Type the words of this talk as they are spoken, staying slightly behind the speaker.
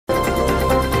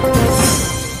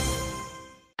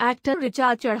Actor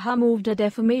Richa Chadha moved a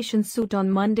defamation suit on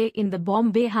Monday in the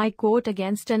Bombay High Court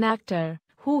against an actor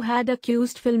who had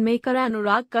accused filmmaker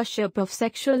Anurag Kashyap of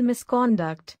sexual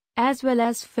misconduct, as well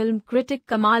as film critic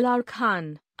Kamaal R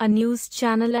Khan, a news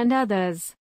channel, and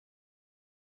others.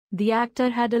 The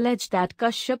actor had alleged that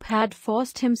Kashyap had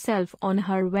forced himself on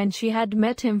her when she had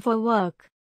met him for work.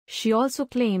 She also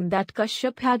claimed that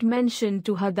Kashyap had mentioned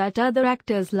to her that other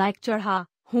actors like Chadha,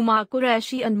 Huma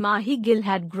Qureshi and Mahi Gill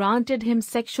had granted him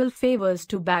sexual favors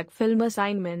to bag film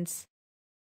assignments.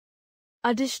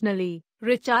 Additionally,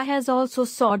 Richa has also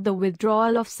sought the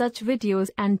withdrawal of such videos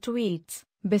and tweets,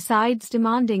 besides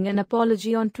demanding an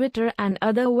apology on Twitter and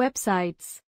other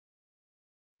websites.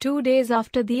 2 days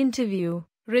after the interview,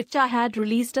 Richa had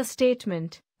released a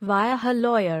statement, via her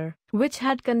lawyer, which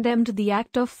had condemned the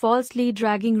act of falsely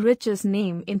dragging Richa's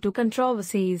name into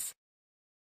controversies.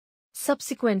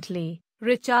 Subsequently,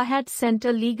 Richa had sent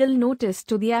a legal notice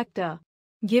to the actor.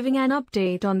 Giving an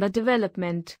update on the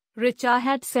development, Richa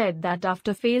had said that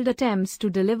after failed attempts to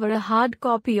deliver a hard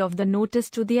copy of the notice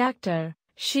to the actor,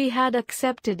 she had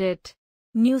accepted it.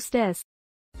 NYOOOZ Desk.